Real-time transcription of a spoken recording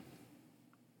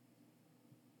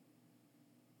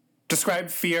Describe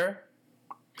Fear.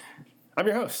 I'm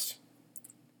your host.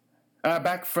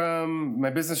 Back from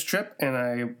my business trip, and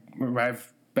I arrived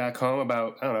back home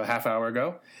about, half hour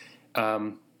ago.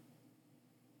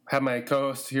 Have my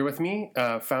co-host here with me.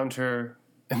 Found her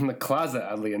in the closet,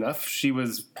 oddly enough. She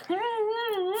was,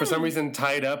 for some reason,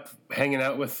 tied up, hanging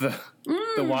out with the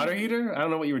water heater. I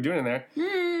don't know what you were doing in there.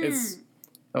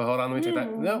 Oh, hold on. Let me take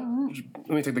that. No,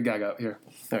 let me take the gag out here.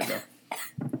 There we go.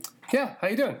 Yeah, how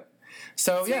you doing?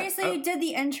 So seriously, you did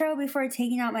the intro before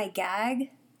taking out my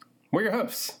gag? We're your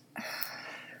hosts.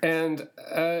 And,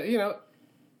 why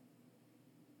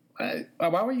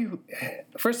were you,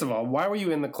 first of all, why were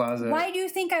you in the closet? Why do you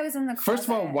think I was in the closet? First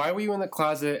of all, why were you in the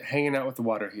closet hanging out with the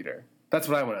water heater? That's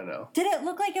what I want to know. Did it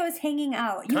look like I was hanging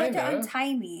out? You had to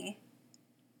untie me.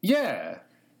 Yeah.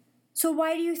 So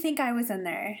why do you think I was in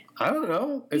there? I don't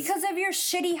know. Because of your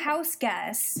shitty house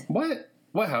guest. What?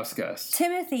 What house guest?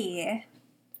 Timothy.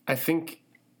 I think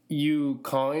you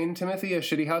calling Timothy a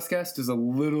shitty house guest is a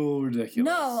little ridiculous.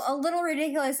 No, a little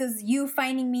ridiculous is you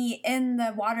finding me in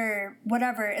the water,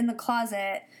 whatever, in the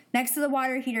closet, next to the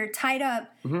water heater, tied up,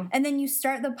 and then you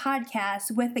start the podcast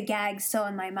with the gag still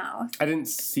in my mouth. I didn't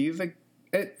see the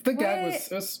gag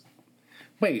was...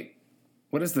 Wait,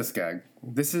 what is this gag?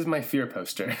 This is my Fear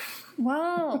poster.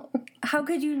 Well, how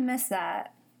could you miss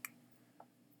that?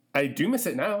 I do miss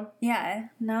it now. Yeah,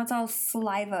 now it's all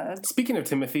saliva. Speaking of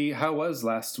Timothy, how was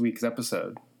last week's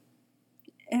episode?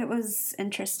 It was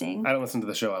interesting. I don't listen to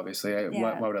the show, obviously.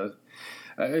 Why would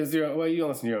I? You don't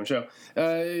listen to your own show.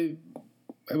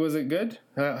 Was it good?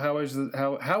 How was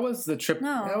the trip?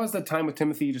 No. How was the time with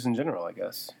Timothy just in general, I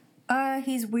guess?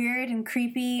 He's weird and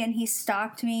creepy, and he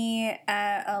stalked me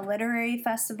at a literary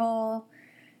festival.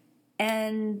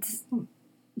 And,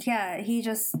 yeah,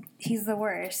 he's the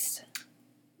worst.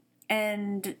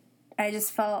 And I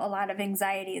just felt a lot of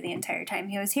anxiety the entire time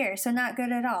he was here. So not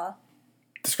good at all.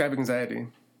 Describe anxiety.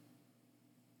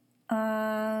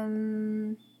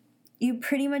 You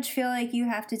pretty much feel like you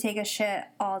have to take a shit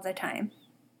all the time.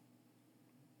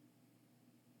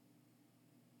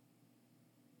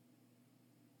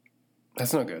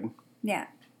 That's not good. Yeah.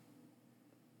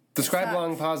 Describe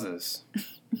long pauses.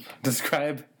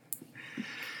 Describe...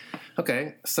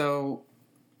 Okay, so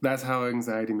that's how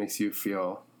anxiety makes you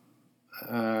feel.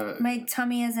 My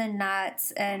tummy is in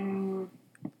knots, and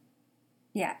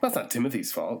yeah. That's not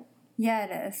Timothy's fault. Yeah,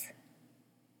 it is.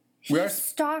 He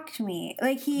stalked me.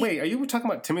 Wait, are you talking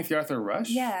about Timothy Arthur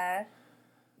Rush? Yeah.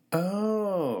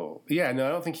 Oh. Yeah, no, I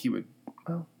don't think he would.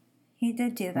 Well, he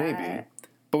did do that. Maybe.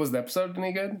 But was the episode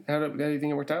any good? How do you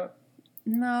think it worked out?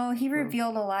 No, he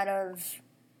revealed a lot of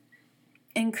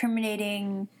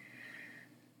incriminating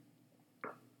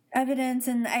evidence,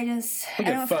 and I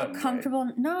don't feel comfortable.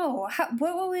 Right? No.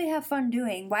 What will we have fun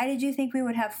doing? Why did you think we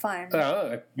would have fun?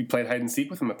 You played hide and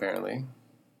seek with him, apparently.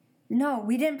 No,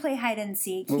 we didn't play hide and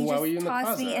seek. Well, he why just were you in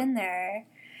tossed the me in there.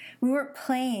 We weren't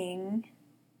playing.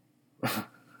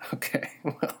 Okay,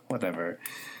 well, whatever.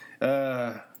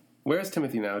 Where's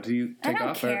Timothy now? Do you take off? I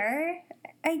don't care.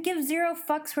 I give zero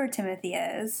fucks where Timothy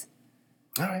is.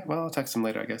 All right, well, I'll text him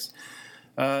later, I guess.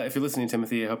 If you're listening,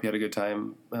 Timothy, I hope you had a good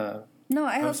time. No,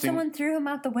 I hope someone threw him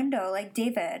out the window like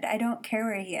David. I don't care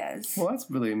where he is. Well, that's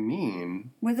really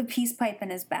mean. With a peace pipe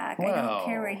in his back. Wow. I don't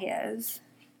care where he is.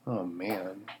 Oh,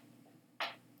 man.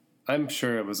 I'm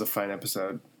sure it was a fine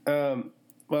episode. Well,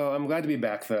 I'm glad to be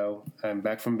back, though. I'm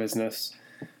back from business.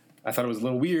 I thought it was a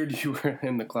little weird you were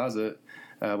in the closet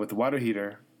with the water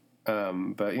heater.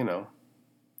 But, I'm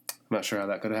not sure how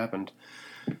that could have happened.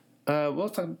 We're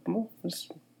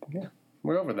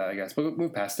over that, I guess. But we'll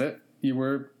move past it. You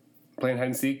were playing hide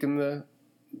and seek in the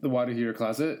water heater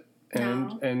closet,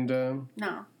 and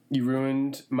no, you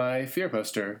ruined my Fear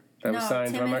poster that was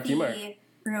signed by Marky Mark.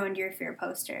 Ruined your Fear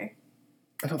poster.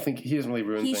 I don't think he doesn't really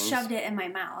ruin things. He shoved it in my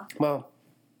mouth. Well,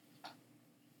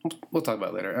 we'll talk about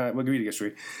it later. We'll agree to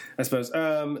disagree, I suppose.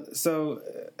 So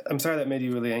I'm sorry that made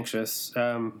you really anxious.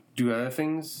 Do other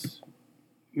things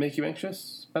make you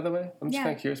anxious? By the way, I'm just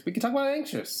kind of curious. We can talk about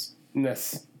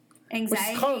anxiousness. Anxiety.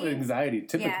 Which is called anxiety,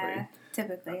 typically. Yeah,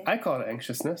 typically. I call it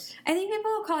anxiousness. I think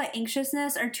people who call it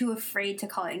anxiousness are too afraid to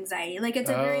call it anxiety. Like, it's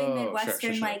a very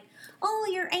Midwestern, sure. Like, oh,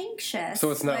 you're anxious.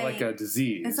 So it's not like a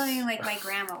disease. It's something like my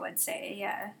grandma would say,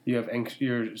 yeah. You're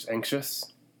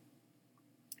anxious?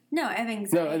 No, I have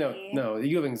anxiety. No,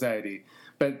 you have anxiety.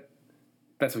 But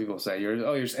that's what people say. You're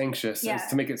just anxious. Yeah.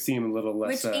 To make it seem a little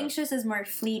less... Which anxious is more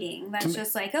fleeting. That's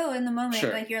just like, in the moment,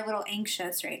 sure. Like, you're a little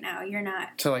anxious right now. You're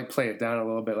not... To, like, play it down a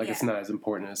little bit, like it's not as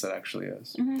important as it actually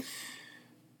is. Mm-hmm.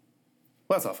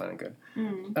 Well, that's all fine and good.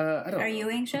 Mm. I don't know. You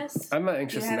anxious? I'm not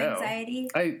anxious now. Do you have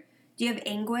anxiety? Do you have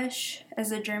anguish, as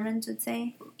the Germans would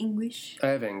say? Anguish? I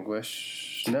have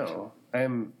anguish. No. I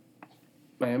am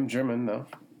German, though.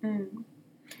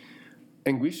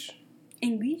 Anguish.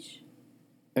 Anguish?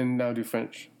 And now do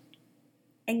French.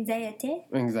 Anxiety?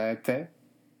 Anxiety.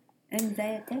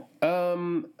 Anxiety?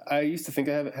 I used to think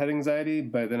I had anxiety,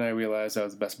 but then I realized I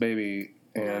was the best baby,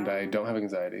 and I don't have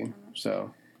anxiety.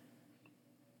 So,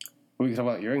 we can talk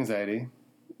about your anxiety.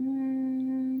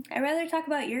 I'd rather talk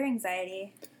about your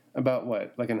anxiety. About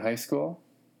what? Like in high school?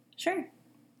 Sure.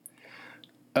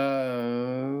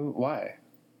 Why?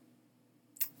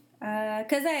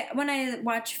 Because when I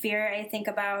watch Fear, I think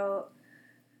about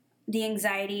the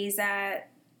anxieties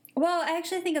that... Well, I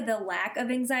actually think of the lack of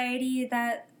anxiety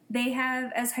that they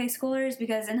have as high schoolers,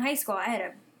 because in high school I had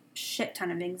a shit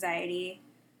ton of anxiety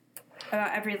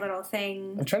about every little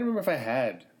thing. I'm trying to remember if I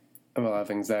had a lot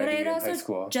of anxiety in high school. But I had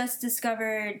also just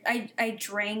discovered I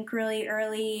drank really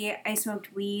early. I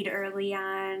smoked weed early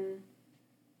on.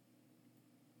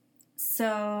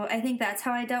 So I think that's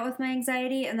how I dealt with my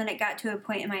anxiety. And then it got to a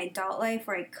point in my adult life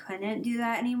where I couldn't do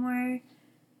that anymore.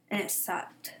 And it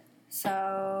sucked.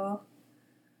 So,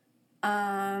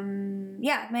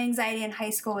 yeah, my anxiety in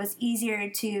high school was easier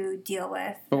to deal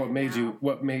with. But what made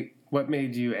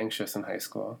you anxious in high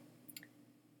school?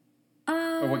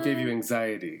 Or what gave you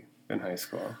anxiety in high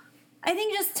school? I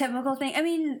think just typical thing. I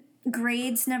mean,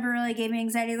 grades never really gave me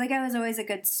anxiety. Like, I was always a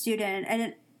good student. I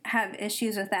didn't have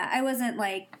issues with that. I wasn't,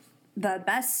 like, the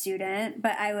best student,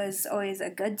 but I was always a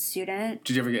good student.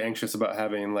 Did you ever get anxious about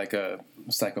having, like, a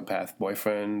psychopath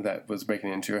boyfriend that was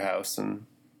breaking into your house and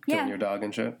killing your dog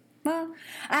and shit? Well,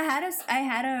 I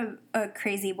had a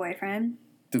crazy boyfriend.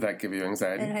 Did that give you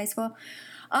anxiety? In high school?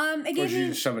 It gave me... Or did you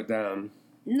just shove it down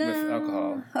with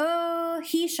alcohol? Oh,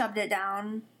 he shoved it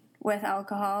down with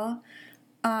alcohol.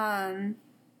 Down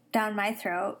my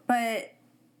throat. But,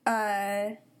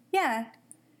 yeah.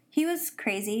 He was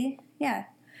crazy. Yeah.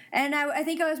 And I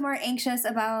think I was more anxious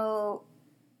about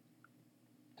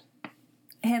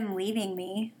him leaving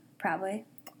me, probably.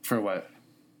 For what?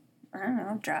 I don't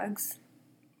know. Drugs.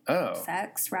 Oh.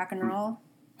 Sex, rock and roll,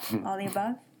 all the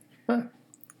above. Huh.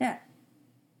 Yeah.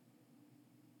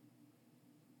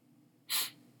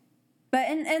 But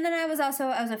and then I was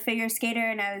a figure skater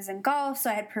and I was in golf, so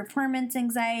I had performance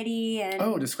anxiety and...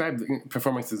 Oh, describe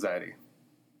performance anxiety.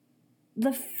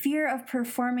 The fear of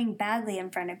performing badly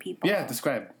in front of people. Yeah,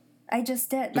 describe. I just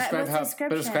did. Describe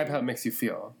how it makes you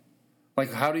feel.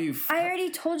 Like, how do you... I already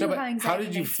told you how anxiety How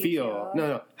did you makes feel?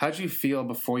 No. How did you feel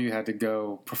before you had to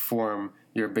go perform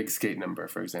your big skate number,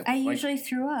 for example? I usually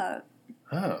threw up.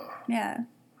 Oh. Yeah.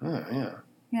 Oh, yeah.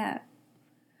 Yeah.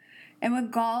 And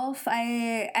with golf,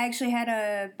 I actually had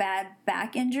a bad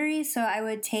back injury, so I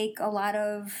would take a lot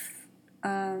of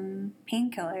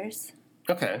painkillers.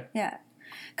 Okay. Yeah.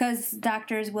 Because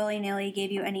doctors willy-nilly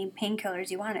gave you any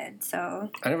painkillers you wanted, so...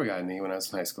 I never got any when I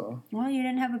was in high school. Well, you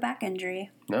didn't have a back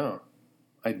injury. No.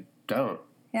 I don't.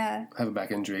 Yeah. Have a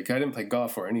back injury. Because I didn't play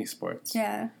golf or any sports.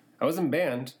 Yeah. I was in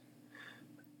band.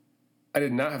 I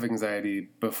did not have anxiety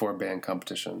before band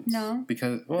competitions. No?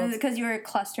 Because you were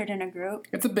clustered in a group?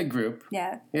 It's a big group.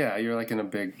 Yeah. Yeah, you're like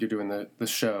you're doing the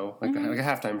show, like a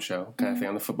halftime show kind of thing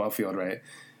on the football field, right?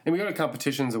 And we go to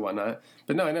competitions and whatnot.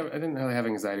 But no, I didn't really have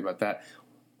anxiety about that.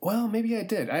 Well, maybe I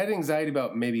did. I had anxiety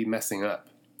about maybe messing up.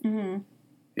 Mm-hmm.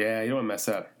 Yeah, you don't want to mess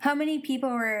up. How many people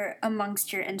were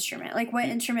amongst your instrument? Like, what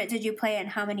instrument did you play and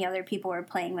how many other people were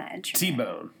playing that instrument?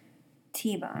 T-bone.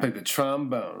 T-bone. Played the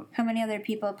trombone. How many other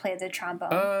people played the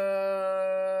trombone?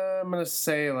 I'm going to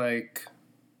say, like,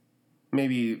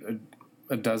 maybe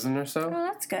a dozen or so. Oh,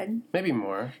 that's good. Maybe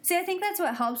more. See, I think that's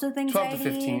what helps with anxiety.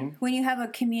 12 to 15. When you have a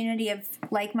community of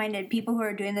like-minded people who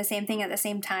are doing the same thing at the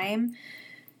same time.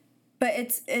 But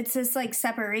it's this, like,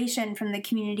 separation from the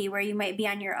community where you might be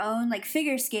on your own. Like,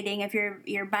 figure skating, if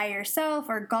you're by yourself,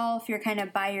 or golf, you're kind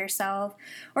of by yourself.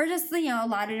 Or just, a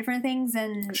lot of different things.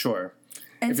 And sure.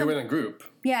 And if you're in a group.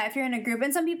 Yeah, if you're in a group.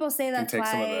 And some people say that's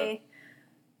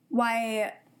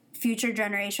why future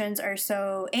generations are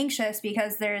so anxious,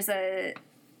 because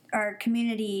our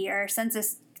community, our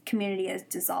census community is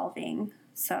dissolving.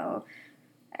 So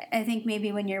I think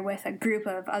maybe when you're with a group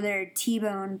of other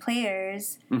T-bone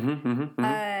players,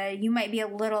 you might be a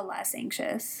little less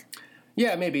anxious.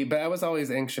 Yeah, maybe. But I was always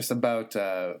anxious about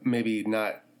maybe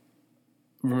not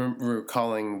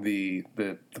recalling the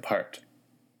part.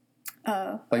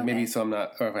 Oh, like, maybe so I'm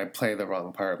not, or if I play the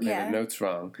wrong part, play the notes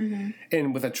wrong. Mm-hmm.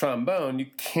 And with a trombone, you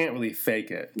can't really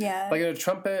fake it. Yeah. Like in a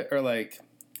trumpet or like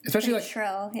Especially Pretty like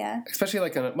shrill, yeah. especially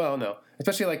like in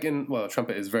especially like in a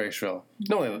trumpet is very shrill.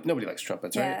 Nobody likes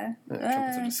trumpets, Yeah. right?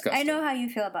 Trumpets are disgusting. I know how you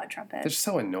feel about trumpets. They're just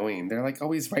so annoying. They're like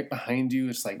always right behind you.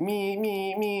 It's like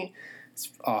me.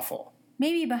 It's awful.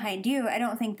 Maybe behind you. I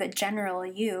don't think the general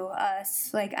you,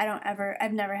 us, like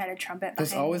I've never had a trumpet behind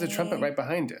There's always me. a trumpet right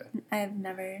behind it. I've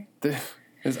never.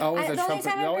 There's always a trumpet.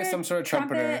 There's always some sort of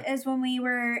trumpeter. Trumpet is when we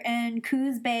were in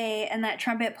Coos Bay and that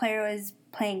trumpet player was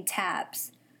playing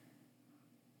taps.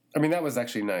 I mean, that was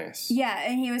actually nice. Yeah,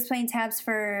 and he was playing taps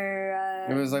for...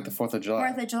 it was like the 4th of July.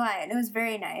 4th of July, and it was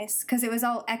very nice, because it was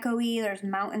all echoey, there's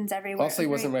mountains everywhere. Also, he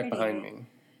wasn't right behind me.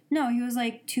 No, he was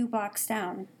like 2 blocks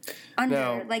down.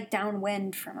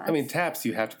 Downwind from us. I mean, taps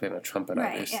you have to play on a trumpet,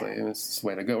 Right, obviously. yeah. It's the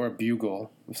way to go. Or a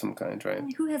bugle of some kind, right?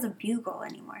 Who has a bugle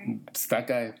anymore? That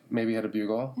guy maybe had a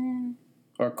bugle.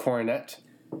 Or a cornet.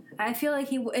 I feel like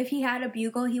if he had a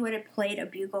bugle, he would have played a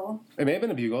bugle. It may have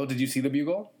been a bugle. Did you see the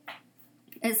bugle?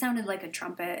 It sounded like a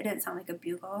trumpet. It didn't sound like a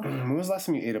bugle. When was the last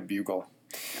time you ate a bugle?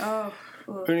 Oh.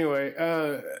 Anyway,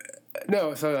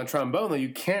 no, so on trombone, though, you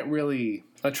can't really...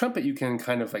 A trumpet, you can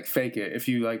kind of, like, fake it. If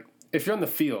you're on the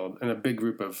field in a big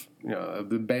group of,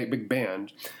 the big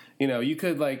band, you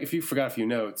could, like, if you forgot a few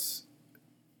notes,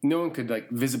 no one could, like,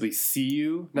 visibly see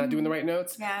you not doing the right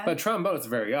notes. Yeah. But trombone, it's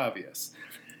very obvious.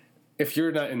 If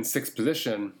you're not in sixth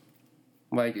position,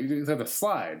 like, you have a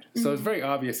slide. So it's very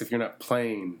obvious if you're not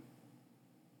playing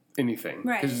anything.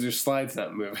 Right. Because your slide's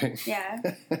not moving. Yeah.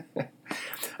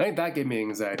 I think that gave me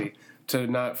anxiety to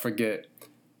not forget.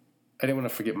 I didn't want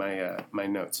to forget my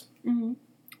notes. Mm-hmm.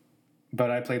 But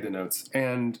I played the notes,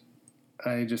 and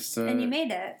I just... and you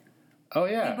made it. Oh,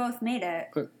 yeah. We both made it.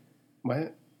 But,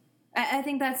 what? I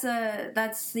think that's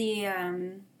the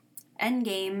end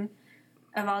game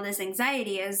of all this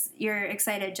anxiety is you're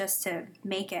excited just to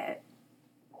make it.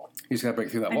 You just got to break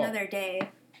through that wall. Another day.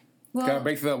 Well, Got to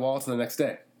break through that wall to the next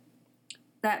day.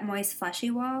 That moist, fleshy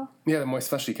wall? Yeah, the moist,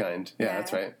 fleshy kind. Yeah,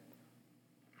 that's right.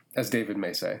 As David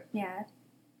may say. Yeah.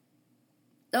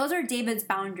 Those are David's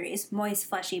boundaries. Moist,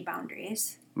 fleshy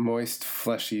boundaries. Moist,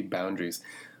 fleshy boundaries.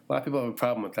 A lot of people have a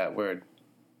problem with that word.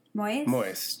 Moist?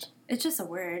 Moist. It's just a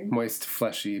word. Moist,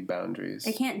 fleshy boundaries.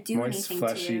 It can't do moist, anything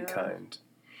fleshy to you. kind.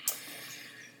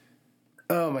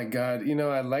 Oh my God.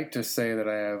 I'd like to say that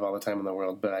I have all the time in the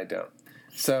world, but I don't.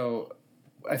 So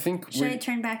I think Should I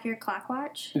turn back your clock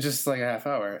watch? Just like a half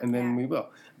hour, and then we will.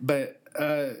 But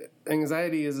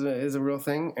anxiety is a real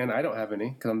thing, and I don't have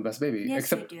any because I'm the best baby. Yes,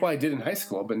 Except, you do. well, I did in high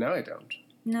school, but now I don't.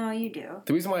 No, you do.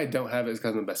 The reason why I don't have it is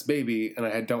because I'm the best baby, and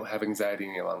I don't have anxiety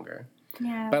any longer.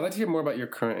 Yeah. But I'd like to hear more about your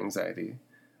current anxiety,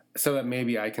 so that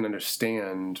maybe I can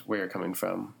understand where you're coming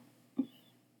from.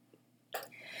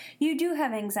 You do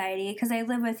have anxiety because I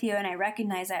live with you and I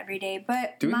recognize that every day.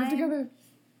 But Do we live together?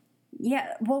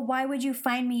 Yeah. Well, why would you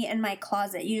find me in my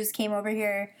closet? You just came over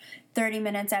here 30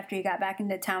 minutes after you got back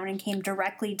into town and came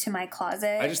directly to my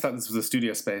closet. I just thought this was a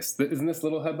studio space. Isn't this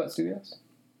Little Headbutt Studios?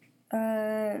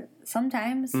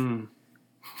 Sometimes.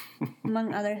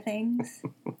 Among other things.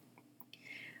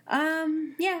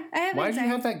 Yeah, I have Why did anxiety.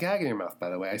 you have that gag in your mouth, by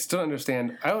the way? I still don't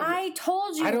understand. I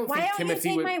told you. I don't Why think don't Timothy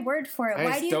you take would- my word for it? I Why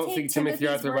just do you don't take think Timothy Timothy's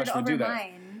Arthur word Rush would do over that.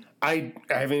 mine? I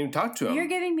haven't even talked to him. You're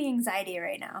giving me anxiety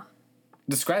right now.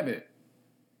 Describe it.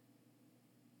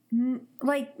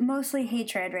 Like mostly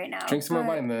hatred right now. Drink some more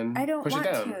but wine then. I don't Push want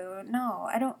it down. to. No,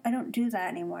 I don't do that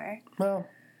anymore. Well,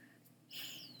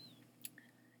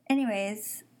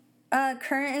 anyways,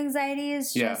 current anxiety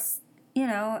is just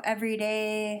every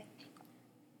day,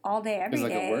 all day, every is it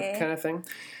like day. a work kind of thing?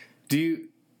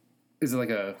 Is it like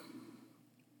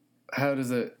how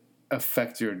does it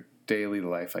affect your daily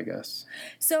life, I guess?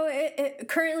 So it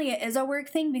currently it is a work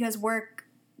thing because work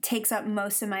takes up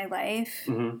most of my life.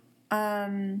 Mm-hmm.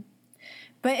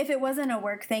 But if it wasn't a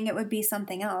work thing, it would be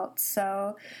something else.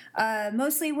 So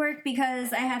mostly work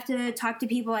because I have to talk to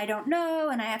people I don't know,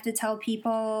 and I have to tell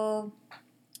people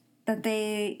that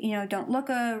they, don't look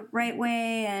a right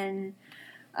way, and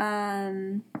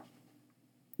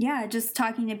just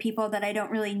talking to people that I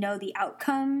don't really know the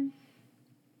outcome.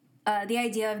 The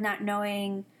idea of not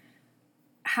knowing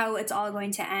how it's all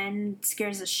going to end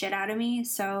scares the shit out of me.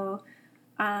 So,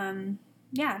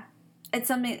 it's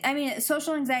something,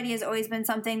 social anxiety has always been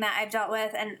something that I've dealt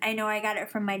with, and I know I got it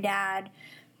from my dad.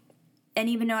 And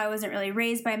even though I wasn't really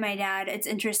raised by my dad, it's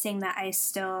interesting that I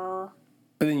still...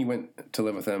 But then you went to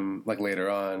live with him, like, later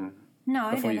on. No,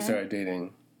 I before didn't. you started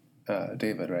dating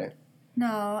David, right?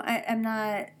 No, I'm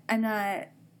not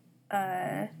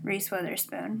Reese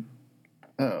Witherspoon.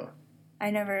 Oh.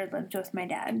 I never lived with my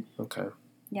dad. Okay.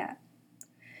 Yeah.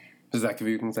 Does that give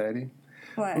you anxiety?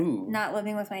 What? Ooh. Not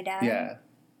living with my dad? Yeah.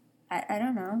 I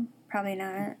don't know. Probably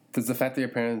not. Does the fact that your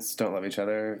parents don't love each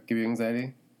other give you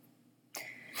anxiety?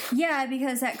 Yeah,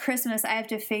 because at Christmas I have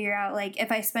to figure out, like, if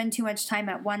I spend too much time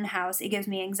at one house, it gives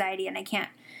me anxiety and I can't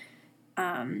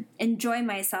enjoy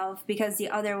myself because the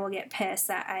other will get pissed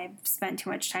that I've spent too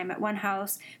much time at one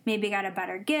house. Maybe got a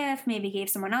better gift, maybe gave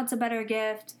someone else a better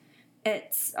gift.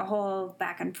 It's a whole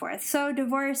back and forth. So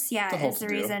divorce, is the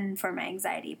reason for my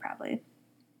anxiety, probably.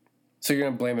 So you're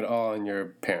going to blame it all on your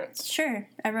parents? Sure.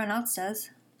 Everyone else does.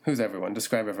 Who's everyone?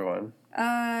 Describe everyone.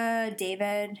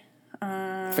 David.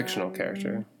 Fictional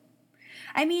character.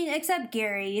 I mean, except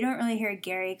Gary. You don't really hear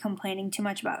Gary complaining too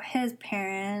much about his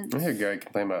parents. I hear Gary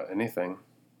complain about anything.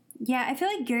 Yeah, I feel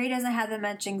like Gary doesn't have that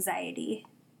much anxiety.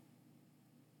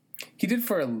 He did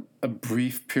for a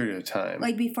brief period of time.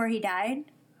 Like before he died?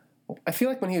 I feel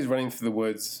like when he was running through the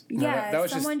woods... Yeah, that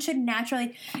was someone should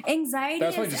naturally... Anxiety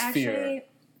is just actually... Fear.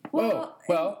 Well,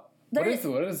 what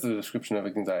is the description of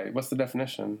anxiety? What's the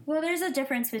definition? Well, there's a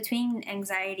difference between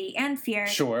anxiety and fear.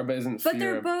 Sure, but isn't fear... But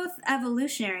they're both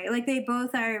evolutionary. Like, they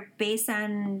both are based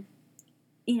on,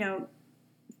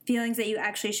 feelings that you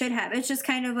actually should have. It's just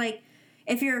kind of like,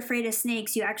 if you're afraid of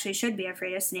snakes, you actually should be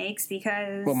afraid of snakes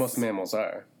because... Well, most mammals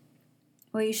are.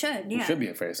 Well, you should, yeah. You should be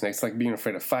afraid of snakes. It's like being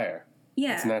afraid of fire.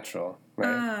 Yeah. It's natural,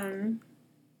 right?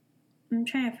 I'm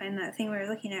trying to find that thing we were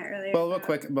looking at earlier. Well, real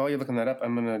quick, while you're looking that up,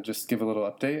 I'm going to just give a little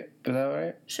update. Is that all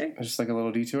right? Sure. Just like a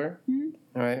little detour? Mm-hmm.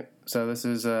 All right. So this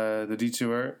is the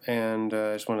detour, and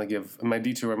I just want to give... My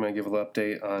detour, I'm going to give a little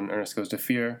update on Ernest Goes to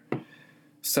Fear.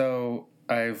 So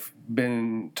I've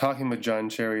been talking with John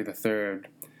Cherry III.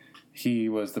 He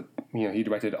was he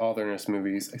directed all the Ernest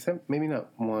movies, except maybe not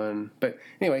one. But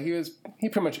anyway, he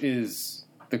pretty much is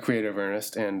the creator of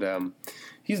Ernest, and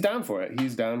he's down for it.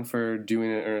 He's down for doing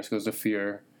an Ernest Goes to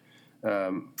Fear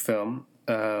film,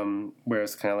 where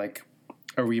it's kind of like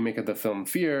a remake of the film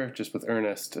Fear, just with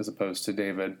Ernest as opposed to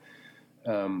David.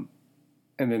 And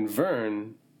then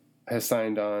Vern has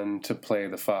signed on to play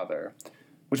the father,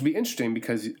 which would be interesting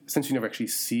because since you never actually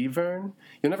see Vern,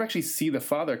 you'll never actually see the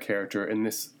father character in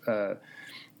this,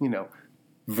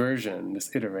 version,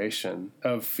 this iteration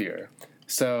of Fear.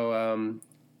 So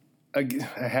I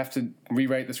have to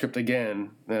rewrite the script again.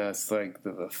 It's like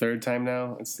the third time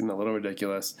now. It's a little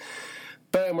ridiculous.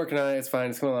 But I'm working on it. It's fine.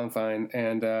 It's coming along fine.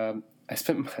 And I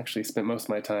spent most of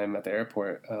my time at the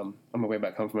airport on my way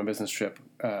back home from a business trip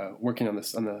working on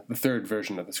the third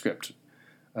version of the script,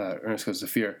 Ernest Goes to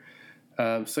Fear.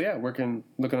 Looking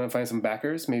to find some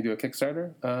backers, maybe do a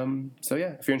Kickstarter.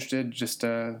 If you're interested, just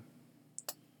go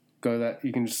to that.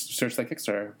 You can just search that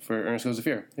Kickstarter for Ernest Goes to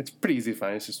Fear. It's pretty easy to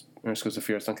find. It's just Ernest Goes to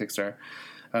Fear. It's on Kickstarter.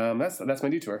 That's my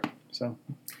detour. So,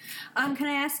 can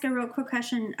I ask a real quick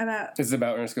question about? Is it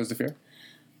about Ernest Goes to Fear?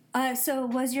 So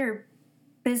was your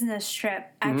business trip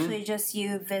actually just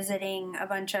you visiting a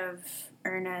bunch of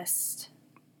Ernest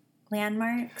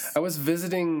landmarks? I was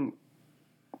visiting.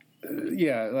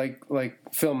 Like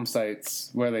film sites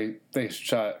where they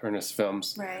shot Ernest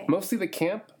films. Right. Mostly the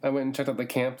camp. I went and checked out the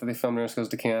camp that they filmed Ernest Goes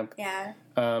to Camp. Yeah.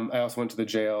 I also went to the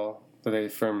jail that they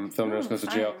filmed Ernest Goes to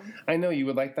Jail. I know you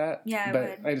would like that. Yeah, I but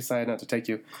would. I decided not to take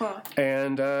you. Cool.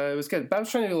 And it was good. But I was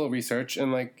trying to do a little research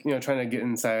and trying to get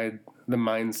inside the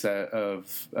mindset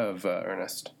of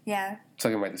Ernest. Yeah. So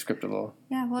I can write the script a little.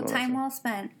 Yeah. Well, time well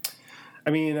spent.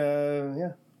 I mean,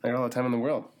 I got all the time in the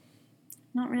world.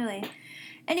 Not really.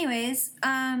 Anyways,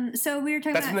 so we were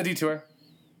talking That's from the detour.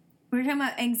 We were talking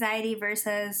about anxiety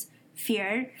versus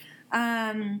fear.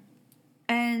 Anxiety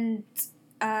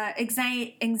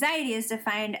is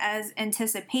defined as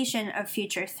anticipation of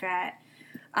future threat.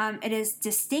 It is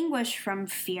distinguished from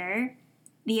fear,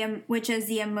 which is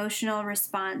the emotional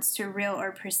response to real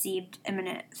or perceived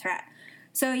imminent threat.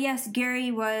 So yes, Gary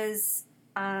was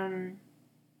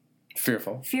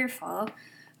fearful.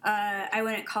 I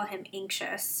wouldn't call him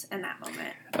anxious in that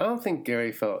moment. I don't think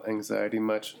Gary felt anxiety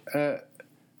much. I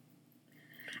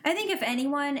think if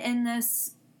anyone in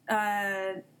this...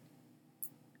 So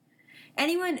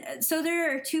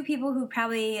there are two people who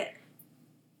probably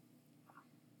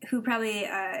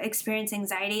experience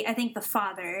anxiety. I think the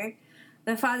father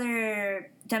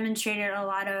demonstrated a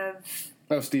lot of...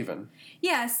 Oh, Stephen.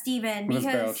 Yeah, Stephen. With his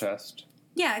barrel chest.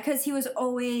 Yeah, because he was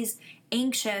always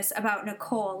anxious about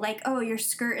Nicole. Like, oh, your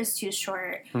skirt is too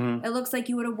short. Mm-hmm. It looks like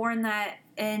you would have worn that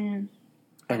in...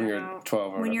 when you're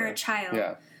 12 or when you're a child.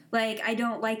 Yeah. Like, I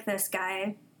don't like this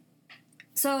guy.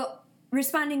 So,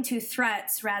 responding to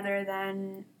threats rather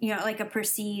than, like a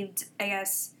perceived, I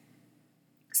guess,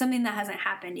 something that hasn't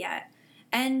happened yet.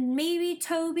 And maybe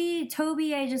Toby,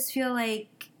 I just feel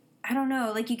like, I don't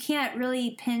know, like you can't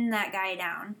really pin that guy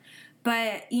down.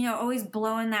 But, always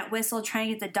blowing that whistle, trying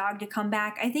to get the dog to come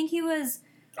back. I think he was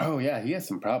Oh yeah, he has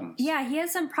some problems. Yeah, he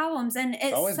has some problems, and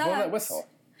it Always sucks. blow that whistle.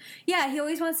 Yeah, he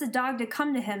always wants the dog to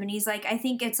come to him, and he's like, I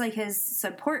think it's like his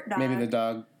support dog. Maybe the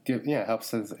dog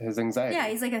helps his anxiety. Yeah,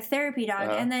 he's like a therapy dog,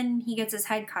 and then he gets his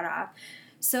head cut off.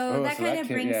 So that kind of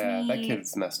brings me... that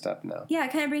kid's messed up now. Yeah,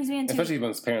 it kind of brings me into... Especially when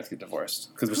his parents get divorced,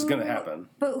 which is going to happen.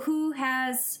 But who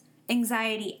has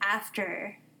anxiety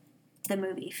after the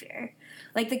movie Fear?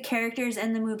 Like, the characters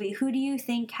in the movie, who do you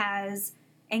think has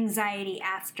anxiety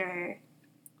after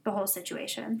the whole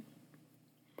situation?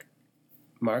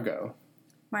 Margot.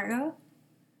 Margot?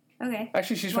 Okay.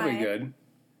 Actually, she's probably good.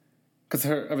 Because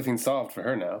everything's solved for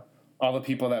her now. All the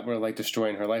people that were, like,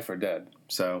 destroying her life are dead.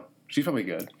 So... she's probably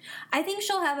good. I think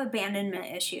she'll have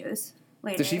abandonment issues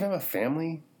later. Does she even have a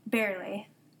family? Barely.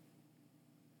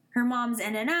 Her mom's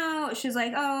in and out. She's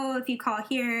like, oh, if you call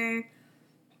here,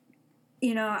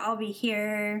 I'll be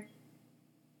here.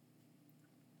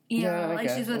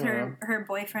 She's with her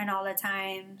boyfriend all the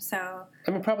time, so...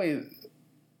 I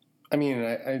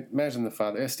imagine the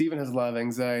father. Stephen has a lot of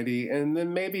anxiety, and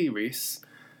then maybe Reese.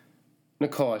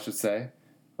 Nicole, I should say.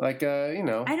 I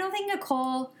don't think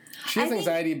Nicole... She has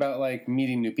anxiety about, like,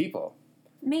 meeting new people.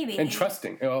 Maybe. And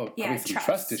trusting. Oh, yeah, obviously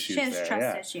trust issues there. She has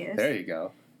trust issues. There you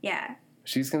go. Yeah.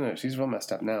 She's real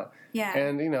messed up now. Yeah.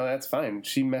 And, that's fine.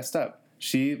 She messed up.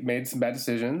 She made some bad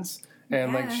decisions,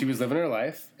 and, she was living her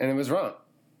life, and it was wrong.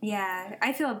 Yeah.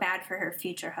 I feel bad for her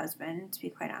future husband, to be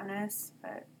quite honest,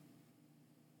 but...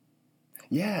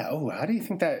 Yeah. Oh, how do you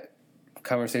think that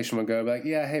conversation would go? Like,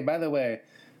 yeah, hey, by the way,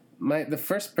 the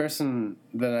first person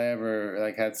that I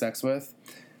ever, had sex with...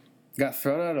 got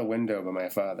thrown out a window by my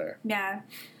father. Yeah.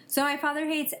 So my father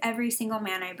hates every single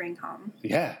man I bring home.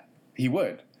 Yeah, he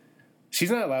would. She's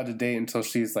not allowed to date until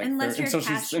she's like until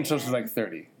she's like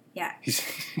 30. Yeah. Do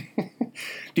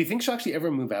you think she'll actually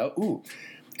ever move out? Ooh,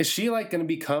 is she like going to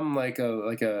become like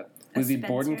a Lizzie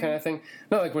Borden kind of thing?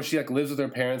 No, like where she like lives with her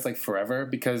parents like forever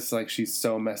because like she's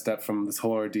so messed up from this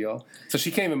whole ordeal. So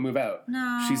she can't even move out.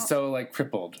 No. She's so like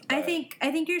crippled. I think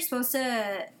you're supposed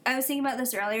to... I was thinking about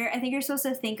this earlier. I think you're supposed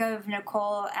to think of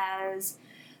Nicole as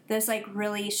this like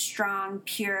really strong,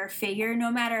 pure figure, no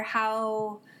matter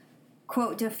how,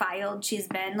 quote, defiled she's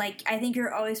been. Like, I think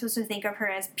you're always supposed to think of her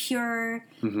as pure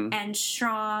and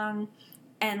strong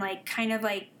and like kind of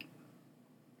like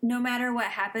no matter what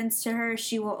happens to her,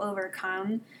 she will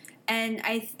overcome. And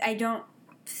I don't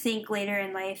think later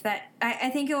in life that...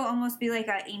 I think it will almost be like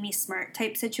a Amy Smart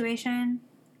type situation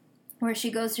where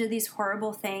she goes through these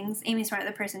horrible things. Amy Smart,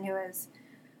 the person who was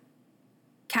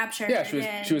captured. Yeah,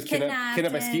 she was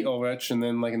kidnapped by Skeet Ulrich and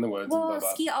then like in the woods. Well, and blah,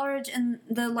 blah. Skeet Ulrich in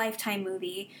the Lifetime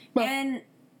movie. Well, and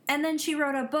then she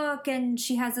wrote a book and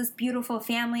she has this beautiful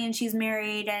family and she's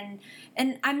married and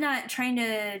I'm not trying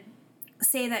to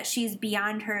say that she's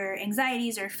beyond her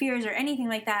anxieties or fears or anything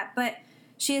like that, but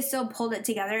she has still pulled it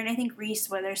together, and I think Reese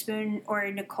Witherspoon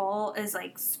or Nicole is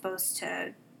like supposed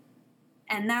to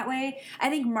end that way.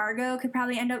 I think Margot could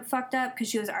probably end up fucked up because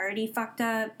she was already fucked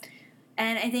up,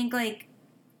 and I think like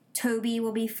Toby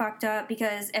will be fucked up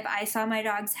because if I saw my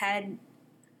dog's head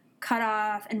cut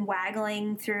off and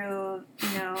waggling through,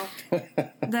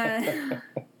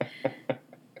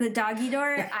 the doggy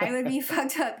door, I would be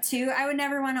fucked up too. I would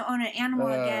never want to own an animal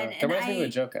again. That reminds me of a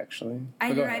joke, actually.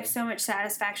 I derive so much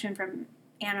satisfaction from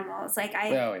animals. Like,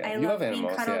 I love being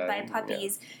cuddled by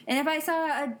puppies. Yeah. And if I saw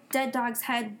a dead dog's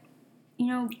head,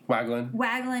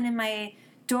 waggling in my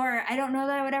door, I don't know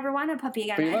that I would ever want a puppy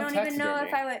again. I don't even know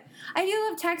if I would. I do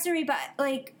love taxidermy, but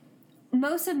like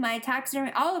most of my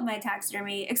taxidermy, all of my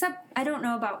taxidermy, except I don't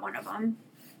know about one of them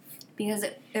because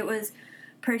it was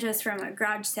purchased from a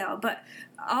garage sale, but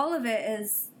all of it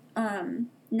is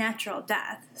natural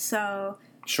death. So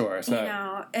sure, it's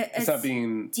not. It's not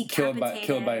being killed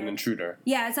by an intruder.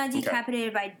 Yeah, it's not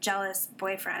decapitated by jealous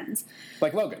boyfriends.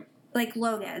 Like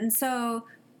Logan. So.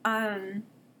 Hashtag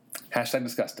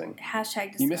disgusting.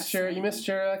 You missed your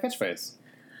catchphrase.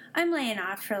 I'm laying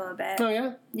off for a little bit. Oh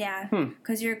yeah. Yeah.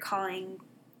 Because you're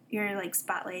like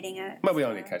spotlighting it. But we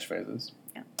all need catchphrases.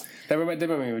 Yeah. That did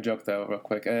remind me of a joke, though, real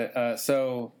quick.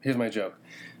 So, here's my joke.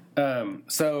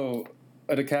 So,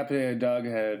 a decapitated dog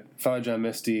had Father John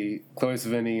Misty, Chloe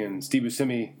Sevigny, and Steve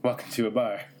Buscemi walk into a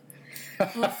bar.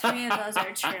 Well, 3 of those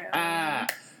are true.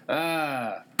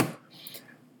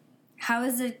 How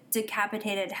is a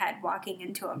decapitated head walking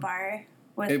into a bar?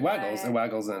 It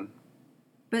waggles in.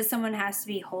 But someone has to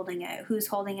be holding it. Who's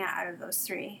holding it out of those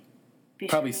 3? Buscemi?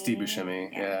 Probably Steve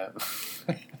Buscemi, yeah.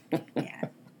 Yeah.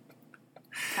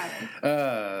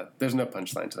 There's no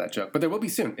punchline to that joke, but there will be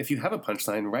soon. If you have a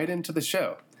punchline, write into the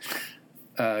show.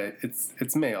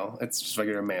 It's mail. It's just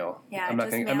regular mail. Yeah, I'm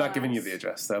not giving you the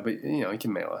address though, but you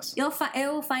can mail us. It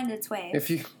will find its way. If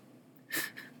you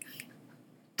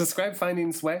Describe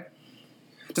finding sway.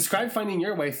 Describe finding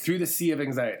your way through the sea of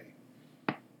anxiety.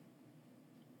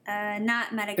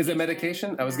 Not medication. Is it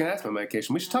medication? I was going to ask about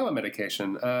medication. We should talk about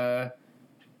medication.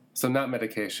 So not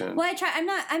medication. Well,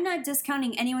 I'm not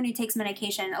discounting anyone who takes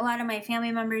medication. A lot of my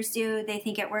family members do. They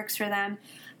think it works for them.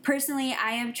 Personally,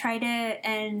 I have tried it,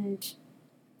 and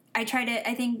I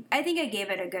think I gave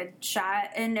it a good shot,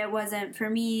 and it wasn't for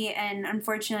me. And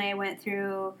unfortunately, I went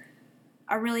through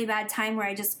a really bad time where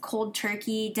I just cold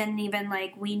turkey, didn't even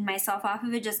like wean myself off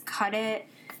of it, just cut it.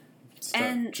 It's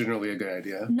not generally a good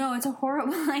idea. No, it's a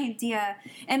horrible idea.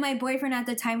 And my boyfriend at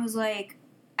the time was like,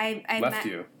 I left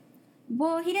you.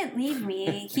 Well, he didn't leave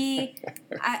me.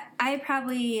 I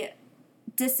probably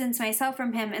distanced myself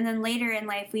from him, and then later in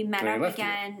life we met up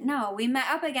again. You. No, we met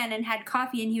up again and had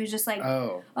coffee, and he was just like,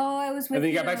 oh, I was with you. And then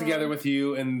he got back together with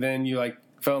you, and then you like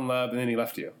fell in love, and then he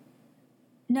left you.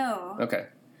 No. Okay.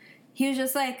 He was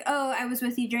just like, I was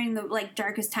with you during the like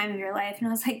darkest time of your life, and I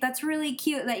was like, that's really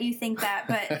cute that you think that,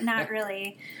 but not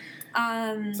really.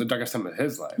 It's the darkest time of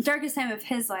his life. Darkest time of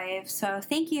his life. So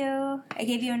thank you. I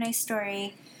gave you a nice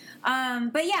story.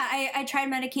 But yeah, I tried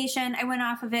medication. I went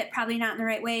off of it, probably not in the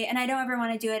right way, and I don't ever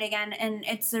want to do it again. And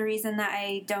it's the reason that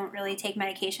I don't really take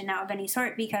medication now of any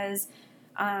sort because,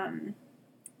 I'm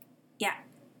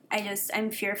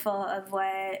fearful of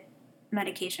what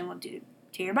medication will do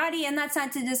to your body, and that's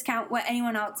not to discount what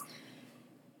anyone else.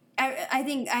 I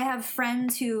think I have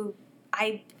friends who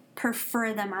I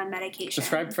prefer them on medication.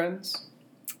 Describe friends.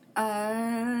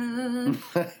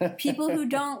 People who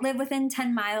don't live within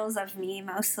 10 miles of me,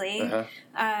 mostly,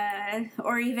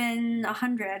 or even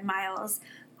 100 miles.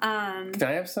 Can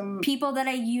I have some people that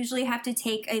I usually have to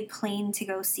take a plane to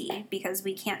go see because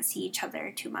we can't see each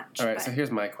other too much. All right, so here's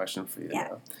my question for you. Yeah.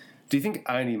 Now. Do you think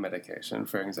I need medication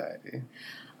for anxiety?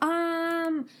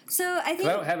 So I think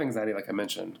I don't have anxiety, like I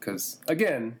mentioned, because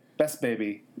again, best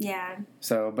baby. Yeah.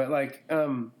 So, but like,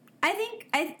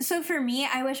 so for me,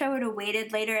 I wish I would have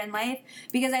waited later in life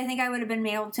because I think I would have been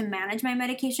able to manage my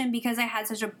medication because I had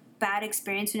such a bad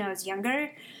experience when I was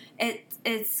younger.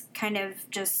 It's kind of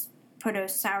just put a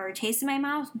sour taste in my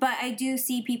mouth. But I do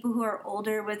see people who are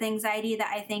older with anxiety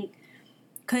that I think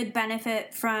could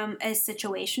benefit from a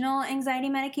situational anxiety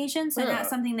medication. So not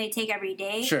something they take every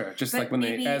day. Sure, just like when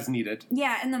maybe, as needed.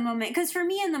 Yeah, in the moment. Because for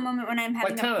me, in the moment when I'm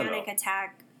having a panic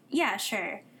attack. Yeah,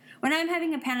 sure. When I'm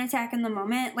having a panic attack in the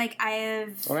moment, like I have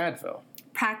or Advil.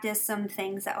 Practiced some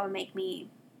things that will make me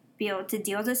be able to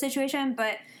deal with the situation.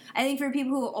 But I think for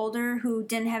people who are older who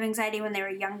didn't have anxiety when they were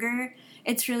younger,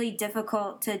 it's really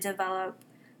difficult to develop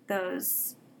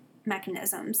those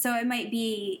mechanisms. So it might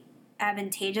be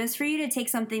advantageous for you to take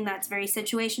something that's very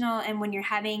situational, and when you're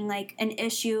having like an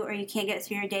issue or you can't get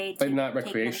through your day, like not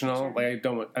recreational. Like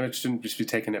I shouldn't just be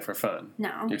taking it for fun.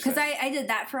 No, because I did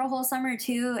that for a whole summer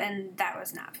too, and that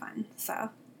was not fun. So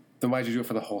then why'd you do it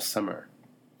for the whole summer?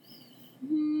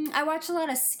 I watched a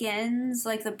lot of Skins,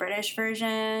 like the British version,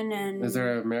 and is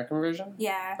there an American version?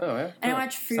 Yeah. Oh yeah. And I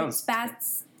watched Fruits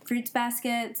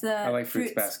Basket. I like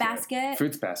Fruits Basket.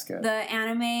 Fruits Basket. The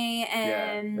anime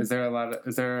and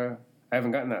I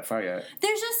haven't gotten that far yet.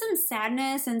 There's just some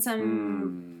sadness and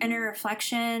some inner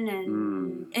reflection,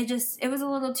 and it was a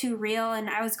little too real, and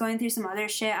I was going through some other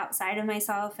shit outside of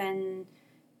myself, and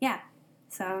yeah,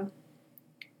 so,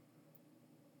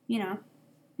 yeah.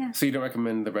 So you don't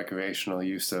recommend the recreational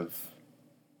use of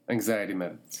anxiety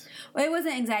meds? Well, it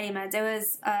wasn't anxiety meds, it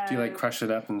was... Do you, crush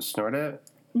it up and snort it?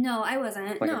 No, I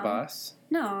wasn't. Like a boss?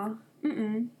 No.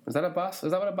 Mm-mm. Is that a boss? Is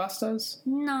that what a boss does?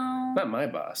 No. Not my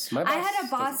boss. My boss I had a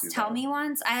boss tell me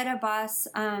once. I had a boss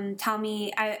tell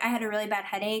me I had a really bad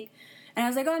headache. And I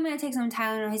was like, I'm going to take some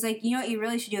Tylenol. He's like, you know what you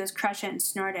really should do is crush it and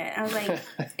snort it. And I was like,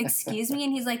 excuse me?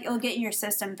 And he's like, it'll get in your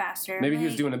system faster. Maybe he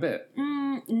was doing a bit.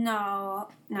 No.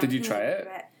 Did you try it?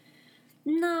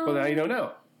 No. Well, now you don't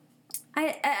know.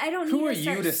 I don't Who need are to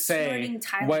start you to say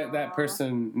what that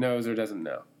person knows or doesn't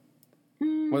know?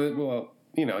 Well,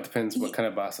 it depends what kind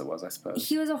of boss it was, I suppose.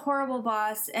 He was a horrible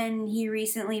boss, and he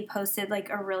recently posted,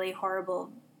 a really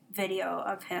horrible video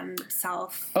of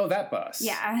himself. Oh, that boss.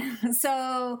 Yeah.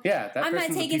 So, yeah, I'm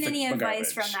not taking any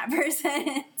advice from that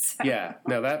person. So. Yeah.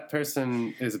 No, that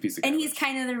person is a piece of garbage. And he's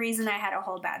kind of the reason I had a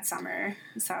whole bad summer,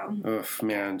 so. Oof,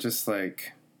 man, just,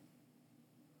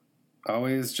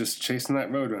 always just chasing that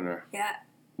Roadrunner. Yeah.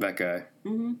 That guy.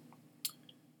 Mm-hmm.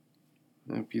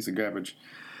 A piece of garbage.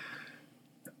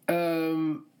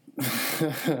 Do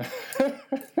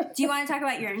you want to talk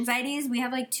about your anxieties? We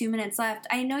have 2 minutes left.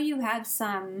 I know you have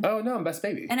some. Oh no, I'm best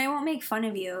baby. And I won't make fun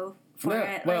of you for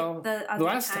it. Well, the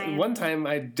last time. One time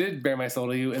I did bare my soul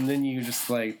to you, and then you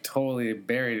just totally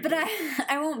buried me. But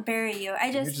I won't bury you.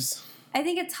 I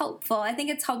think it's helpful. I think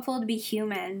it's helpful to be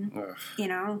human. Ugh. You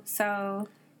know, so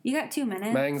you got 2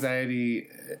 minutes. My anxiety,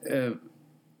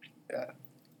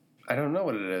 I don't know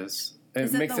what it is.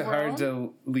 It makes it hard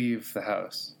to leave the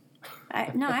house.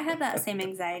 No, I have that same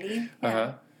anxiety.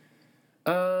 Yeah.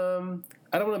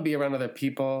 I don't want to be around other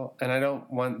people, and I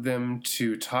don't want them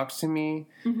to talk to me.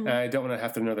 Mm-hmm. I don't want to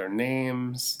have to know their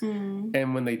names. Mm.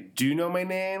 And when they do know my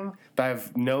name,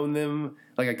 I've known them,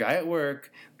 like a guy at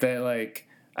work that like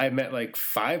I met like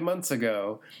 5 months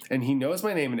ago, and he knows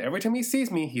my name, and every time he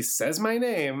sees me, he says my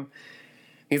name.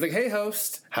 He's like, "Hey,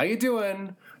 host, how you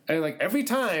doing?" And like every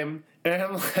time, and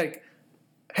I'm like,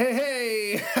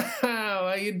 "Hey,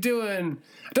 how you doing?"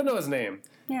 I don't know his name,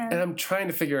 and I'm trying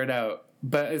to figure it out.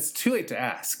 But it's too late to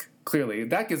ask, clearly.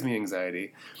 That gives me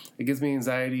anxiety. It gives me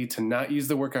anxiety to not use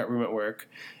the workout room at work.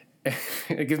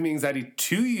 It gives me anxiety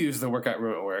to use the workout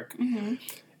room at work. Mm-hmm.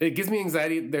 It gives me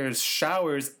anxiety there's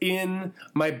showers in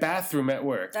my bathroom at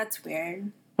work. That's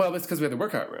weird. Well, it's because we have the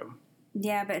workout room.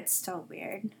 Yeah, but it's still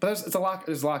weird. But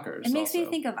there's lockers. It makes me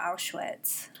think of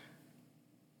Auschwitz.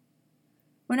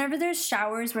 Whenever there's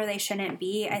showers where they shouldn't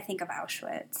be, I think of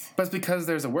Auschwitz. But it's because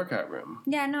there's a workout room.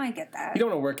 Yeah, no, I get that. You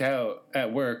don't want to work out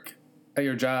at work, at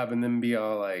your job, and then be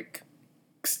all, like,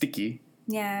 sticky.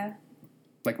 Yeah.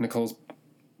 Like Nicole's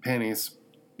panties.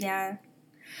 Yeah.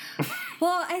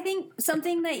 Well, I think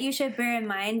something that you should bear in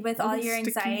mind with all your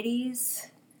anxieties...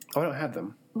 Oh, I don't have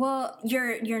them. Well,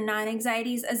 your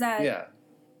non-anxieties is that... Yeah.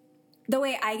 The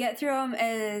way I get through them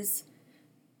is...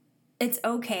 It's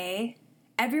okay.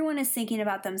 Everyone is thinking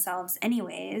about themselves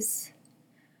anyways.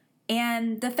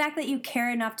 And the fact that you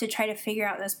care enough to try to figure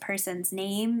out this person's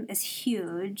name is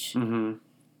huge. Mm-hmm.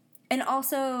 And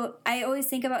also, I always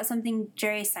think about something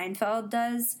Jerry Seinfeld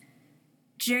does.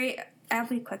 I'll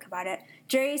be quick about it.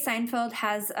 Jerry Seinfeld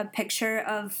has a picture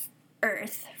of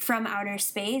Earth from outer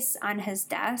space on his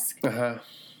desk. Uh-huh.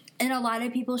 And a lot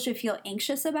of people should feel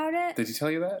anxious about it. Did he tell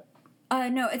you that?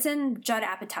 No, it's in Judd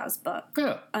Apatow's book,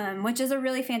 which is a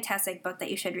really fantastic book that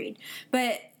you should read.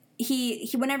 But he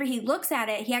whenever he looks at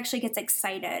it, he actually gets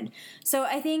excited. So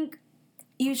I think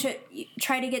you should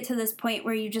try to get to this point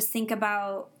where you just think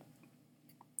about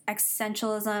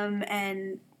existentialism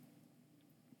and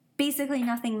basically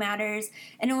nothing matters,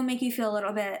 and it will make you feel a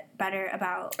little bit better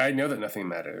about... I know that nothing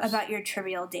matters. ...about your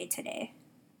trivial day-to-day.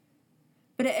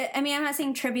 But, I'm not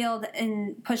saying trivial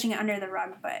and pushing it under the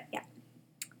rug, but yeah.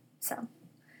 So,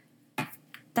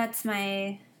 that's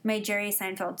my Jerry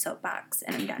Seinfeld soapbox,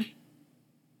 and I'm done.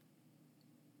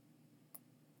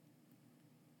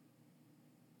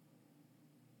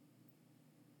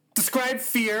 Describe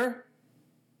fear.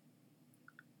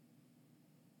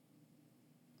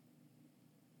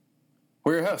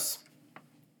 We're your hosts.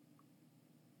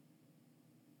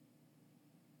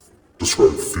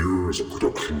 Describe Fear is a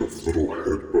production of Little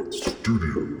Headbutt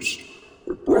Studios,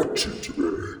 brought to you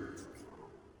today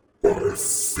by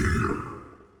Fear.